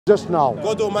just now?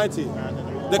 God Almighty.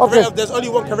 The creator of, there's only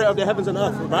one creator of the heavens and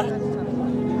earth, right?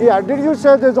 Yeah, did you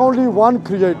say there's only one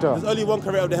creator? There's only one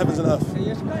creator of the heavens and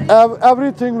earth.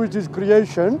 Everything which is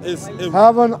creation,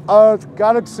 heaven, earth,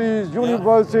 galaxies,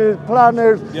 universes,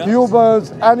 planets, humans,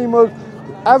 animals,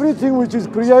 everything which is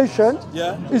creation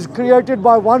is created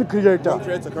by one creator. One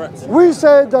creator, correct. We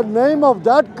say the name of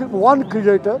that one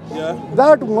creator,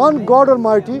 that one God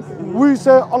Almighty, we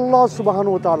say Allah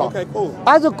subhanahu wa ta'ala. Okay, cool.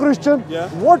 As a Christian,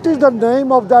 what is the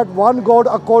name of that one God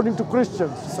according to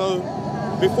Christians? So,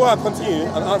 before I continue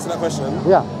and answer that question,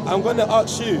 I'm going to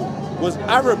ask you, was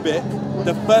Arabic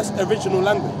the first original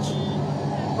language?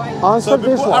 Answer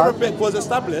this one. Before Arabic was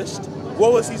established,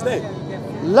 what was his name?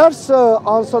 Let's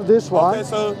answer this one. Okay,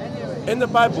 so in the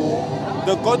Bible,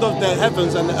 the God of the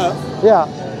heavens and the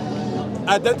earth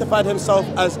identified himself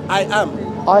as I am.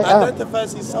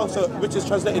 Identifies himself, so, which is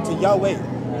translated to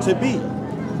Yahweh, to be.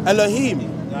 Elohim,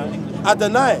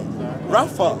 Adonai,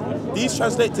 Rapha. These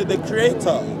translate to the Creator,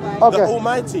 the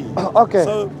Almighty.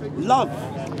 So, love.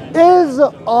 Is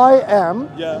I am.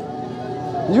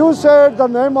 You said the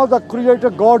name of the Creator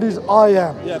God is I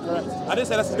am. Yeah, correct. I didn't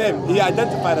say that's his name. He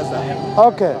identified as that.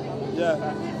 Okay.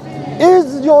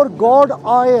 Is your God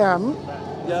I am?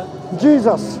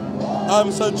 Jesus.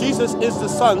 So Jesus is the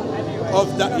son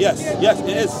of that. Yes, it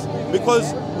is.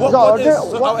 Because what God is.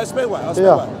 So I'll explain why.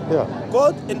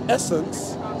 God, in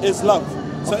essence, is love.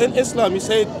 So in Islam, you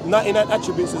say 99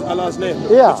 attributes is Allah's name,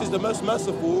 which is the most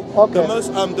merciful,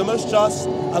 the most just,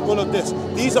 and all of this.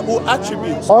 These are all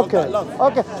attributes of that love.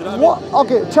 Okay.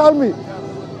 Okay. Tell me.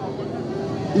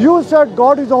 You said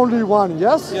God is only one.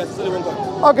 Yes. Yes, it's only one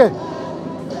God.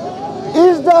 Okay.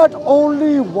 Is that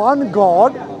only one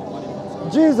God?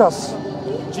 Jesus.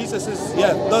 Jesus is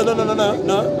No.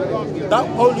 That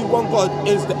only one God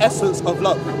is the essence of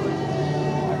love.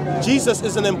 Jesus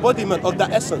is an embodiment of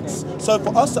that essence. So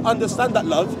for us to understand that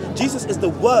love, Jesus is the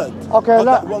word of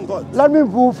that one God. Let me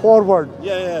move forward.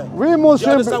 We Muslims. Do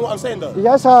you understand what I'm saying though?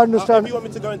 Yes, I understand. If you want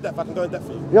me to go in depth, I can go in depth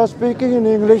for you. You're speaking in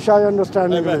English, I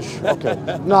understand English. Okay.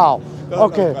 Now, I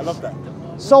love that.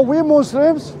 So we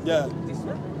Muslims,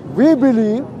 we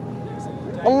believe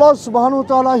Allah subhanahu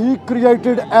wa ta'ala, He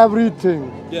created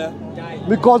everything.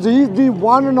 Because He is the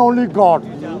one and only God,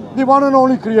 the one and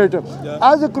only creator.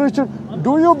 As a Christian,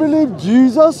 do you believe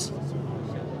Jesus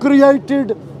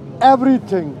created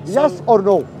everything? Yes or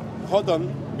no? Hold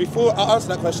on. Before I answer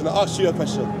that question, I'll ask you a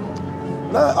question.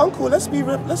 No, Uncle,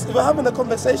 we're having a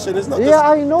conversation. It's not just,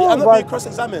 I know. I'm not being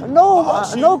cross-examined. No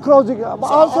cross-examined.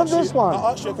 Answer this one. I'll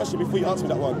ask you a question before you answer me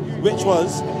that one, which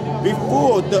was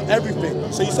before the everything.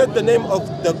 So you said the name of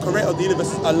the creator of the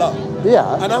universe is Allah.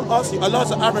 And I'm asking, Allah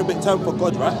is an Arabic term for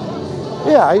God, right?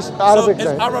 It's Arabic.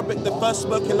 So is Arabic the first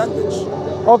spoken language?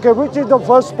 Okay, which is the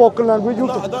first spoken language?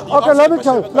 Okay, let me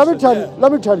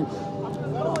tell you.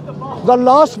 The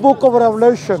last book of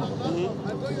Revelation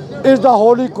is the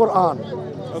Holy Quran.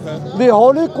 The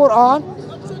Holy Quran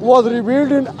was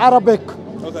revealed in Arabic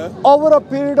over a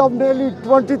period of nearly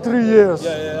 23 years.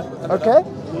 Okay?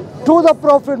 To the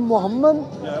Prophet Muhammad,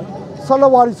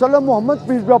 Sallallahu Alaihi Wasallam, Muhammad,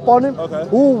 peace be upon him,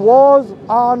 who was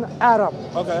an Arab.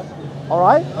 All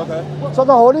right? So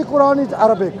the Holy Quran is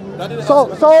Arabic.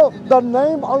 So the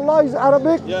name Allah is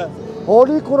Arabic.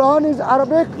 Holy Quran is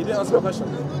Arabic. You didn't answer my question.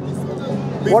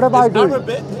 What am I doing?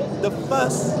 Arabic the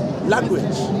first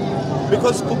language?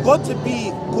 Because for God to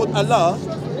be called Allah,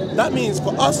 that means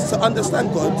for us to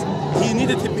understand God, Arabic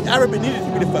needed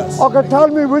to be the first. Okay, tell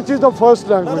me which is the first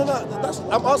language. No,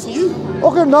 I'm asking you.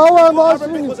 Okay, now I'm asking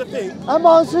Arabic you. was a thing. I'm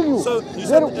asking you. So you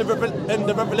said in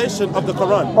the revelation of the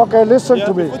Quran. Okay, listen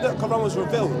to me. Before the Quran was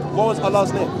revealed, what was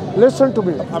Allah's name? Listen to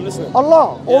me. I'm listening.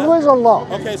 Allah, always Allah.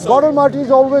 Okay, so God Almighty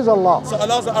is always Allah. So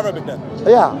Allah's Arabic then?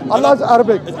 Allah is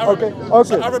Arabic. Okay.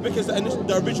 So Arabic is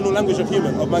the original language of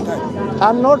mankind.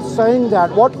 I'm not saying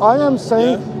that. What I am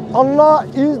saying, Allah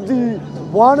is the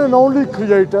one and only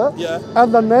creator,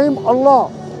 and the name Allah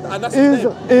is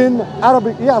in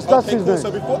Arabic. Yes, that's his name.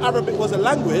 So before Arabic was a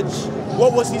language,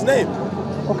 what was his name?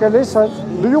 Okay, listen.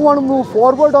 Do you want to move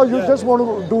forward or you just want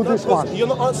to do this one? You're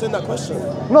not answering that question.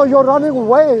 No, you're running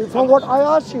away from what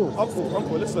I asked you.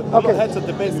 Uncle, listen. I'm not here to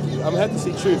debate with you. I'm here to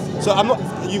see truth. So I'm not.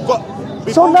 You've got.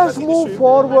 So let's move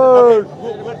forward.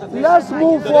 Let's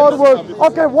move forward.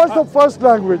 Okay, what's the first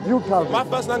language? You tell me. My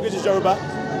first language is Yoruba.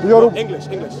 English.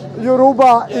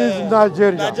 Yoruba is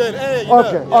Nigeria. Hey,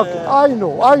 okay. I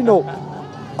know.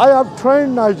 I have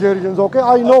trained Nigerians, okay?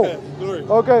 I know.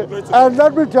 Okay. And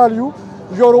let me tell you,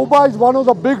 Yoruba is one of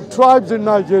the big tribes in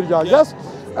Nigeria, yes?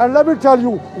 And let me tell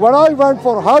you, when I went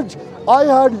for Hajj, I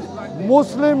had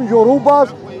Muslim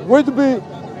Yorubas with me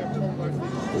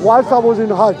whilst I was in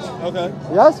Hajj. Okay.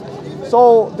 Yes?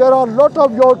 So there are a lot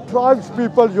of your tribes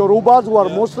people, Yorubas, who are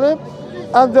Muslim,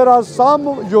 and there are some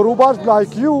Yorubas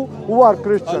like you who are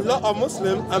Christian. A lot are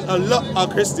Muslim and a lot are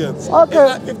Christians. Okay.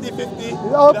 Is that 50-50? Okay. You know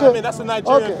what I mean? That's a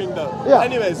Nigerian thing though. Yeah.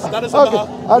 Anyways, that doesn't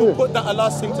matter. We'll put that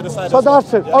last thing to the side. So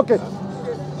that's it. Okay.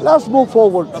 Let's move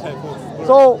forward. Okay, cool.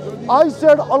 So I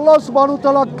said Allah subhanahu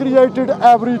wa ta'ala created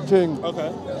everything.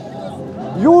 Okay.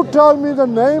 You tell me the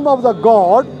name of the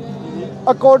God,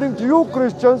 according to you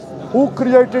Christians, who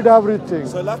created everything.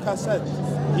 So like I said,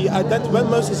 when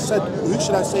Moses said, who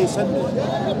should I say sent me?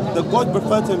 The God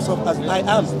referred to himself as I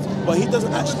am, but he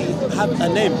doesn't actually have a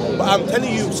name. But I'm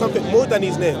telling you something more than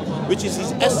his name, which is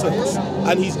his essence.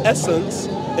 And his essence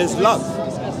is love.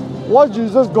 Was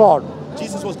Jesus God?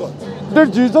 Jesus was God.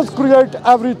 Did Jesus create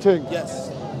everything?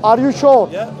 Yes. Are you sure?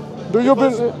 Yeah. Do you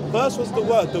believe? First was the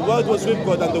Word was with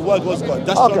God, and the Word was God.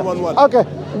 That's John 1:1. Okay.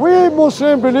 We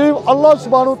Muslims believe Allah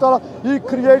subhanahu wa ta'ala, He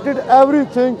created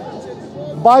everything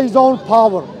by His own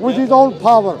power, with His own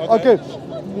power. Okay.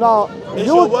 Now, is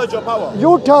your word your power?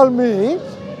 You tell me,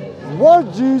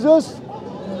 was Jesus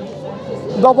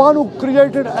the one who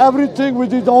created everything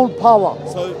with His own power?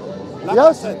 So, like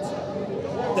I said,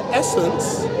 the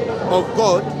essence of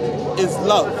God is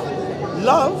love.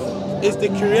 Love is the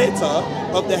creator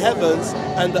of the heavens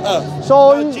and the earth.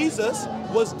 So now, Jesus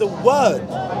was the Word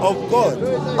of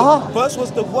God. First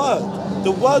was the Word.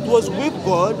 The Word was with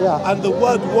God, and the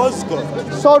Word was God.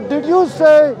 So did you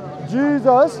say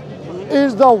Jesus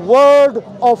is the Word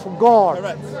of God?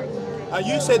 Correct. And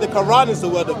you say the Quran is the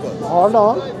Word of God. Hold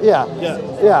on. Yeah.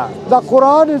 Yeah. The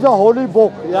Quran is a holy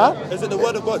book. Yeah. Is it the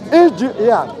Word of God? Is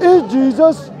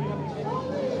Jesus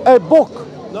a book?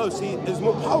 No, see, it's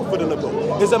more powerful than a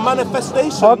book. It's a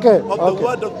manifestation of the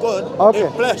Word of God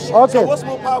in flesh. So what's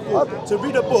more powerful? To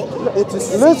read a book or to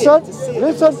see it?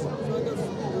 Listen.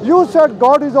 You said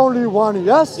God is only one,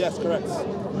 yes? Yes, correct.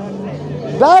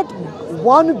 That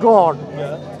one God,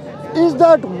 is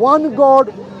that one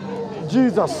God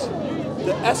Jesus?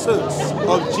 The essence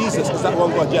of Jesus is that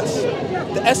one God, yes.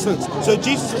 The essence. So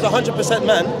Jesus was 100%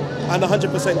 man and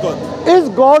 100% God. Is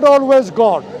God always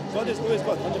God? God is always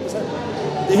God,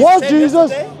 100%. Was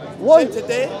Jesus same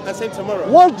today and same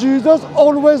tomorrow? Was Jesus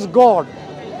always God?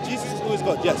 Jesus is always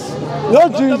God, yes.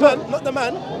 Not the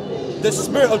man, the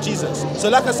spirit of Jesus. So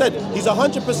like I said, he's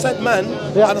 100% man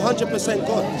and 100%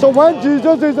 God. So when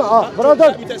Jesus is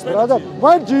brother,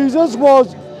 when Jesus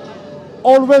was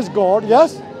always God,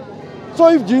 yes? So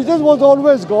if Jesus was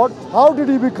always God, how did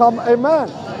he become a man?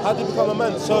 How did he become a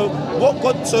man? So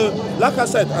like I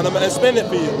said, and I'm going to explain it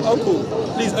for you. Uncle,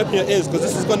 please open your ears, because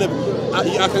this is going to,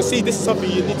 I can see this is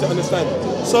something you need to understand.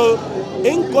 So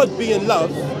in God being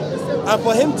love, and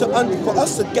for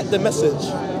us to get the message,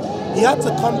 he had to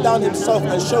come down himself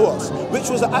and show us, which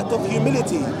was an act of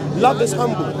humility. Love is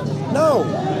humble. Now,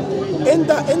 in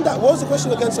that, what was the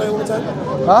question again? Sorry, one more time.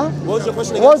 Huh? What was your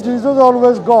question again? Was Jesus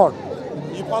always God?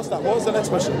 You passed that. What was the next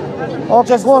question?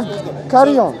 Okay, go on.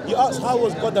 Carry on. You asked, how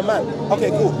was God a man? Okay,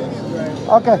 cool.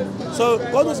 Okay. So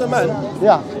God was a man.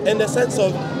 Yeah. In the sense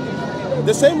of,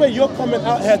 the same way you're coming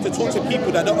out here to talk to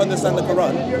people that don't understand the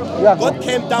Quran, God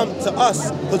came down to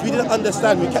us because we didn't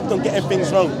understand. We kept on getting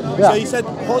things wrong. So he said,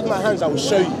 hold my hands, I will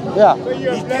show you.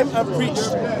 He came and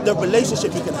preached the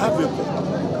relationship you can have with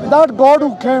God. That God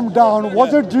who came down,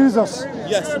 was it Jesus?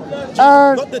 Yes.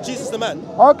 Not the Jesus the man.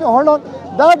 Okay, hold on.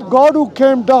 That God who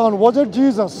came down, was it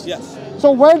Jesus? Yes.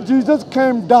 So when Jesus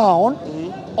came down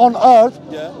on earth,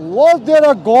 was there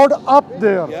a God up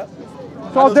there? Yeah.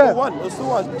 So there's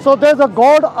one. So there's a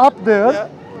God up there,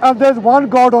 and there's one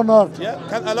God on earth. Yeah.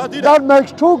 Can Allah do that? That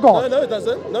makes two gods. No, it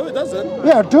doesn't. No, it doesn't.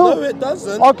 Yeah, two. No, it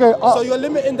doesn't. Okay. So you're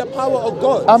limiting the power of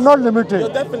God. I'm not limiting. You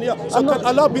definitely are. So can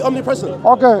Allah be omnipresent?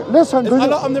 Okay, listen. Is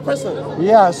Allah omnipresent?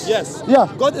 Yes. Yes. Yeah.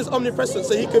 God is omnipresent,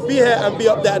 so he could be here and be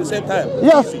up there at the same time.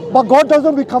 Yes, but God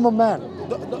doesn't become a man.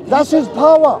 That's his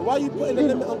power. Why are you putting a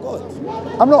limit on God?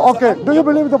 I'm not, okay, do you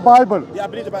believe the Bible? Yeah, I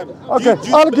believe the Bible. Okay,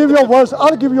 I'll give you a verse.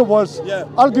 I'll give you a verse. Yeah.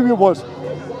 I'll give you a verse.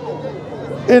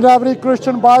 In every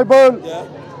Christian Bible,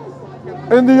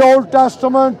 in the Old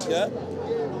Testament,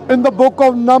 in the book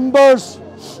of Numbers,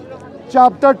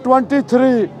 chapter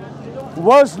 23,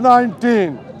 verse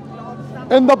 19.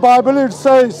 In the Bible it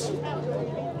says,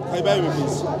 can you bear with me,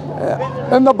 please?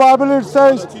 In the Bible it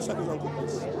says, 2 seconds, Uncle,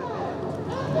 please.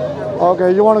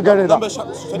 Okay, you want to get it up.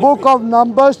 Book of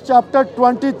Numbers, chapter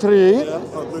 23,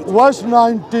 verse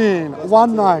 19,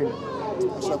 1-9.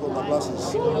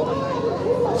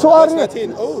 So verse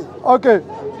 19, okay.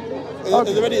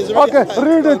 Is it ready? Okay,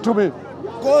 read it to me.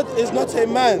 God is not a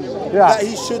man that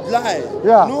he should lie,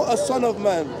 nor a son of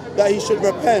man that he should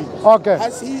repent? Okay.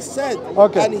 Has he said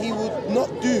and he would not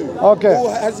do? Okay.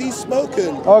 Or has he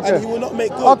spoken and he will not make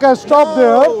good? Okay, stop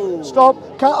there. Stop.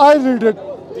 Can I read it?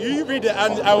 You read it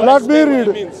and I will let me explain read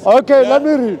what it it. means. Okay, let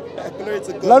me read. Glory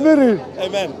to God. Let me read.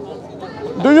 Amen.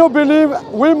 Do you believe,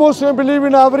 we Muslims believe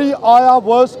in every ayah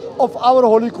verse of our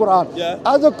Holy Quran? Yeah.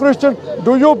 As a Christian,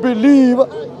 do you believe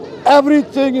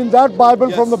everything in that Bible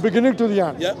from the beginning to the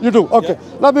end? Yeah. You do? Okay.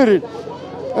 Yeah. Let me read.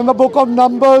 In the book of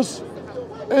Numbers,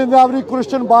 in every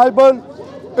Christian Bible,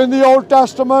 in the Old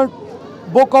Testament,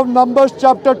 book of Numbers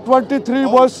chapter 23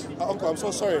 verse... Uncle, I'm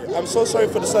so sorry. I'm so sorry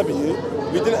for disturbing you.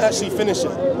 We didn't actually finish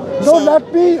it. No,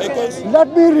 let me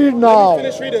read now. Let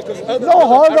me finish reading because no,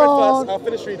 hold on. I'll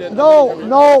finish reading. No.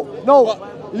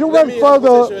 You went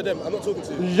further. I'm not talking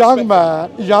to you. Young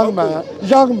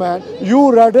man,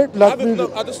 you read it, let me read.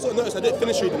 No, I just noticed I didn't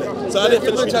finish reading it. So I didn't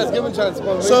finish reading it. Give him a chance.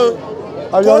 So,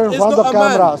 you're in front of the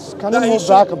cameras. Can you move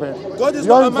back a bit? God is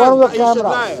you're not in front of the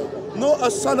cameras. cameras. Not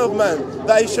a son of man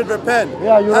that he should repent.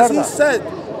 Yeah, you has read he that. said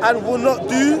and will not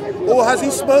do, or has he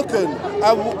spoken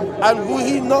and will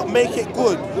he not make it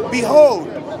good? Behold,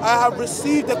 I have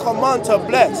received the command to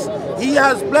bless. He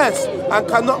has blessed and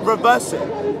cannot reverse it.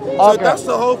 So that's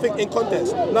the whole thing in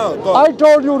context. Now, go on. I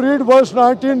told you read verse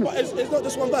 19. But it's not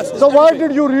just one verse. So why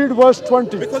did you read verse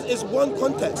 20? Because it's one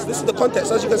context. This is the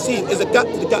context. As you can see, it's a gap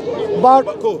to the gap.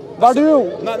 But cool.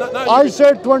 I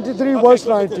said 23 verse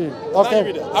 19. Cool.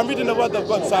 Okay. I'm reading the word of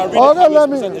God, so I'll read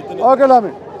it. Let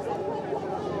me.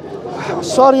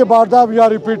 Sorry about that. We are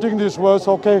repeating this verse,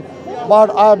 okay? But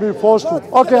I'll be forced to.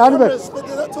 Okay, anyway.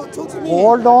 Talk to me.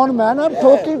 Hold on, man. I'm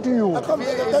talking to you.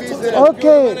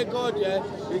 Okay.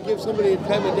 You give somebody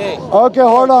time of day. Okay,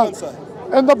 hold on.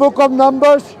 In the book of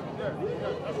Numbers,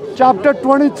 chapter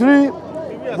 23,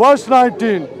 verse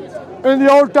 19, in the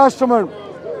Old Testament,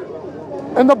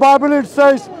 in the Bible it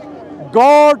says,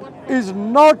 God is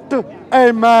not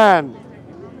a man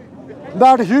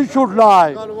that he should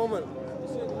lie.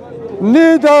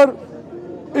 Neither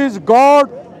is God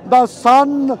the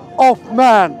Son of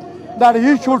Man that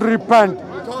he should repent.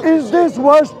 Is this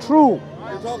verse true?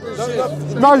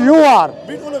 No, you are.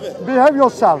 Read all of it. Behave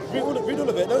yourself. Read all of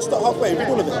it. Don't stop halfway. Read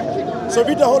all of it. So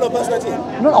read the whole of verse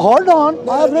 19. No, hold on.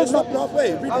 No, I have read stop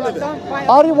halfway. Read all of it.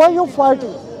 Ari, why are you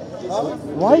fighting?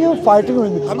 Why are you fighting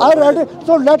with me? I read it.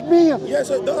 So let me... Yeah,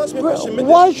 so don't ask me a question.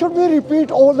 Why should we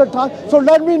repeat all the time? So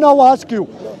let me now ask you.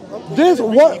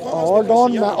 Hold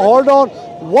on, man. Hold on.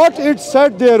 What it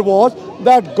said there was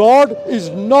that God is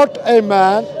not a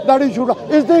man that he should...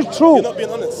 Is this true? You're not being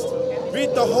honest.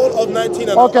 Read the whole of 19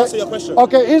 and I'll answer your question.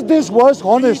 Okay, is this verse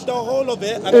honest? Read the whole of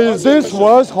it and I'll Is this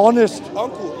verse honest?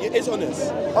 Uncle, it is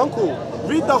honest. Uncle,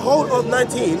 read the whole of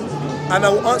 19 and I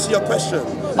will answer your question.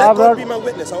 Let God be my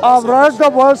witness. I've read the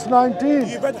verse 19.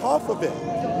 You read half of it.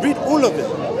 Read all of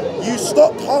it. You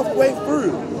stopped halfway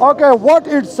through. Okay, what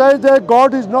it says there,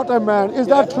 God is not a man. Is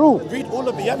that true? Read all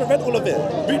of it. You haven't read all of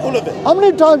it. Read all of it. How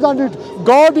many times I need?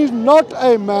 God is not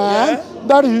a man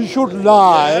that he should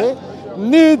lie,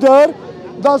 neither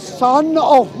the Son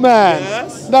of Man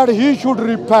that he should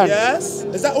repent. Yes.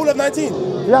 Is that all of 19?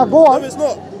 Yeah, go on. No, it's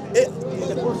not.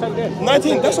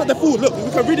 19, that's not the full. Look, we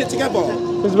can read it together.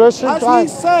 It's wasting time.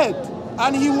 Has he said,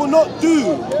 and he will not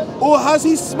do, or has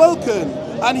he spoken,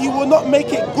 and he will not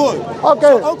make it good? Okay.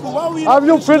 So, Uncle, why were you Have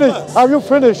you finished? Have you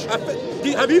finished?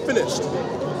 Have you finished?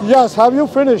 Yes, have you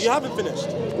finished? You haven't finished.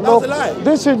 No, that's a lie.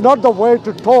 This is not the way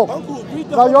to talk. Uncle, read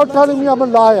the now whole you're of telling me I'm a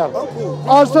liar.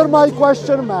 Uncle, answer my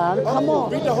question, man. Come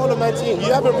on. Read the whole of 19.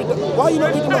 You haven't read the... Why are you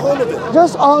not reading the whole of it?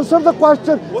 Just answer the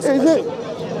question. What's the question?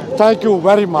 Thank you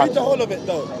very much. Read the whole of it,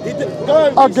 though.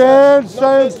 Again,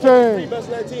 same thing.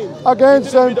 Again,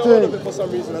 same thing. For some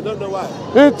reason, I don't know why.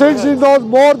 He thinks he knows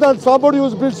more than somebody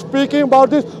who's been speaking about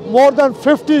this more than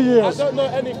 50 years. I don't know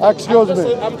anything. Excuse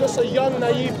me. I'm just a young,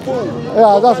 naive fool.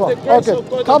 Yeah, that's what.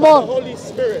 Okay, come on. The Holy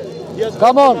Spirit. He has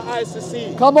Come on. my eyes to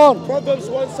see. Come on. Proverbs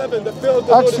 1:7. The fear of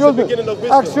the Lord is the beginning of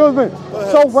wisdom. Excuse me.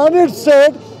 So when it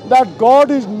said that God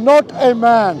is not a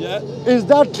man, is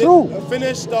that true?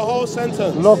 Finish the whole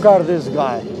sentence. Look at this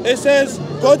guy. It says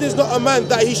God is not a man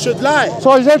that he should lie.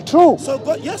 So is it true? So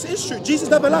God, yes, it's true. Jesus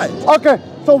never lied. Okay.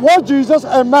 So was Jesus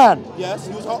a man? Yes,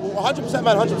 he was 100%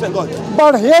 man, 100% God.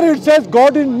 But here it says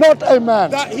God is not a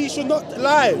man. That he should not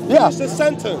lie. Yeah. Finish the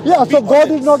sentence. Yeah, so God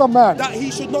is not a man. That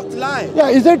he should not lie. Yeah,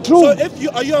 is it true? So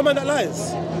are you a man that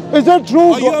lies? Is it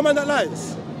true? Are you a man that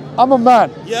lies? I'm a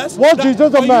man. Yes. Was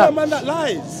Jesus a man? Are you a man that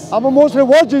lies? I'm a Muslim.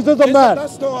 Was Jesus a man?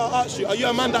 That's not what I asked you. Are you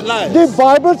a man that lies? The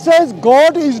Bible says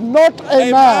God is not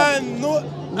a man. No.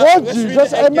 Was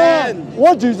Jesus a man?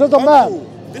 Was Jesus a man?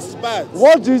 This is bad.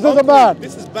 Was Jesus Uncle, a man?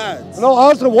 This is bad. No,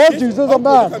 answer. Was Jesus a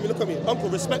man? Look at me. Uncle,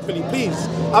 respectfully, please.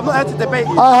 I'm not here to debate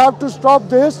you. I have to stop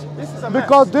this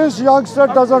because this youngster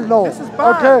doesn't know. This is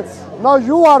bad. Okay. Now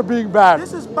you are being bad.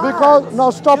 This is bad. Because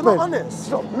now stop You're it. not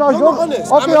honest. No, you're not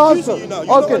honest. Okay, I'm answer. accusing you now.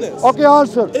 You're Okay, not honest. okay,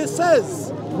 answer. It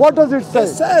says. What does it say? It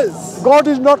says. God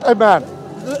is not a man.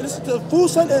 Listen to the full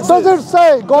sentence. Does it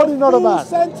say God is not a man? Full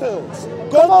sentence.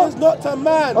 God is not a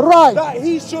man. Right. That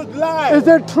he should lie. Is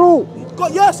it true?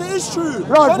 God, yes, it is true.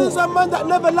 Right. God is a man that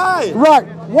never lied. Right.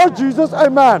 Was Jesus a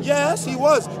man? Yes, he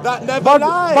was. That never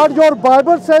lied. But your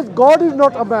Bible says God is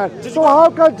not a man. So how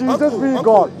can Jesus be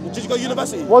God? Did you go to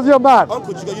university? Was he a man?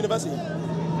 Uncle, did you go to university?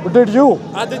 Did you?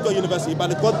 I did go to university by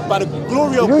the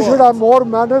glory of God. You should have more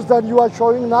manners than you are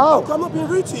showing now. Uncle, I'm not being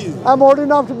rude to you. I'm old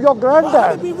enough to be your granddad. I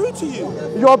haven't been rude to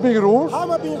you. You are being rude? How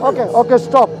am I being rude? Okay,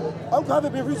 stop. Uncle, I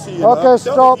haven't been rude to you. Okay,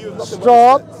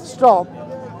 stop.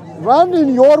 When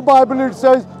in your Bible it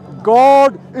says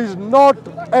God is not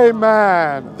a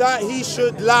man. That he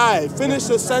should lie. Finish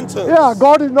the sentence. Yeah,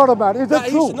 God is not a man. Is it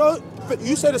true?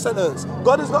 You say the sentence.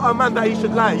 God is not a man that he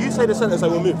should lie. You say the sentence, I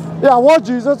will move. Yeah, was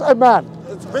Jesus a man?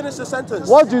 Finish the sentence.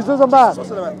 Was Jesus a man? Jesus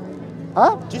wasn't a man.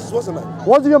 Huh? Jesus was a man.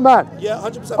 Was he a man? Yeah,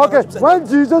 100%. Okay, 100%. when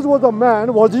Jesus was a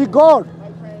man, was he God?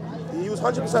 He was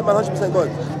 100% man, 100%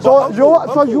 God.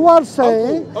 So you are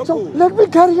saying. So let me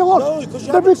carry on. No, because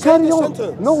you let me haven't carry said the on.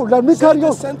 sentence. No, let me Say carry the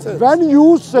on. sentence. When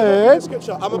you said,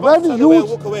 I'm about to turn away and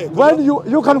walk away. when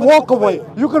you can walk away.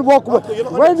 You can walk away. Uncle, you're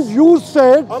not when honest. you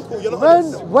said, Uncle, you're not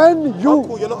honest. when you.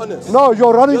 Uncle, you're not honest. No,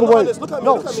 you're running You're not away. honest. Look at me,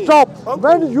 No, look at me. stop. Uncle,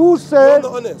 when you said,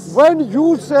 you're not honest. when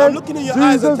you said, I'm looking in your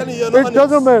eyes and telling you you're not it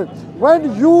doesn't matter.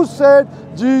 When you said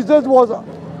Jesus was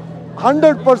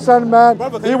 100% man,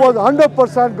 Brother, he was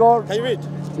 100% God. Can you read?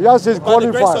 Yes, he's By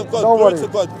the grace qualified. of God, Don't glory worry. to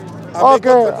God.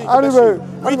 Okay, anyway.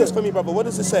 Read this for me, brother. What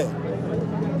does it say?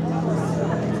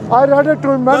 I read it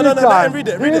to him many No, times. let him read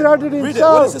it. He read it Read it.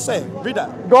 himself. What does it say? Read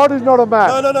that. God is not a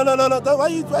man. No. Don't, why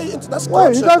you that's Wait,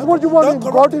 corruption. that's what you want.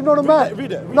 Don't God is not a man.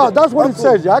 Read it. No, that's what it Uncle,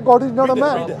 says. Yeah, God is not a read it,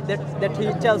 man. read it. That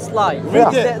he tells lie.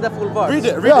 Read it. The full verse. Read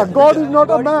it. Yeah, God is not a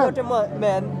God man. is not a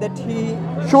man that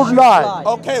he Should lie.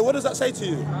 Okay, what does that say to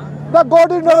you? That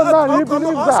God is not a man. He Uncle, I'm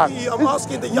believes not that. asking you, I'm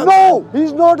asking the young No,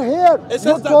 he's not here. It You're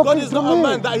says that God talking is to not a me.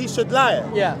 man that he should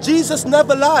lie. Yeah. Jesus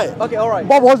never lied. Okay, all right.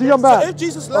 But was he a man? So if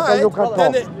Jesus lied, you can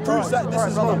then talk. it proves that this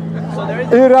is wrong. So there is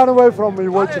He ran away from me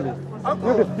virtually.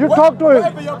 You talk to him.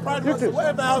 Whatever your pride was,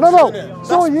 whatever else No. is in it,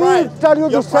 So that's he pride. will tell you You're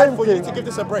the same prideful, you thing. need to give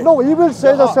this a break. No, he will say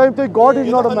Your the heart. same thing. God is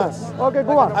You're not a not man. honest. Okay,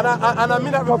 go on. And I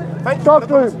mean that. Thank you Talk for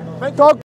to the him. conversation. Thank you. Talk